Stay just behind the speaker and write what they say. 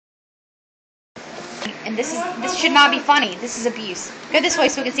And this should not be funny. This is abuse. Go this way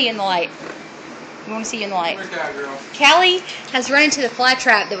so we can see you in the light. We want to see you in the light. Where's that girl? Callie has run into the fly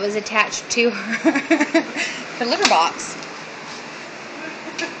trap that was attached to her litter box.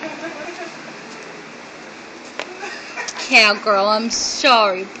 Cowgirl, I'm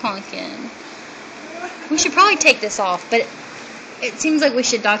sorry, Pumpkin. We should probably take this off, but it seems like we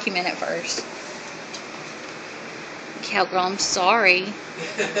should document it first. Cowgirl, I'm sorry.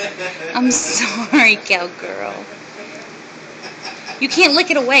 I'm sorry, Cowgirl. You can't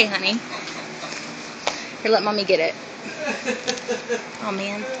lick it away, honey. Here, let Mommy get it. Oh,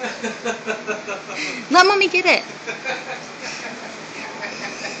 man. Let Mommy get it.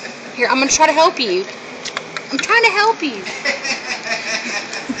 Here, I'm going to try to help you. I'm trying to help you.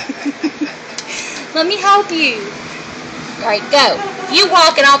 Let me help you. Alright, go. You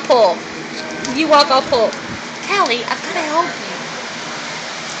walk and I'll pull. You walk, I'll pull. Callie, I've got to help you.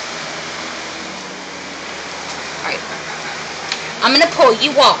 Alright. I'm going to pull.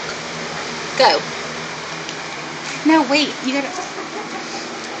 You walk. Go. No, wait. You got to...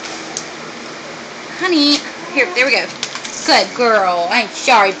 Honey. Here, there we go. Good girl. I'm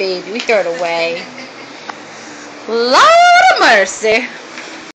sorry, baby. We threw it away. Lord of mercy.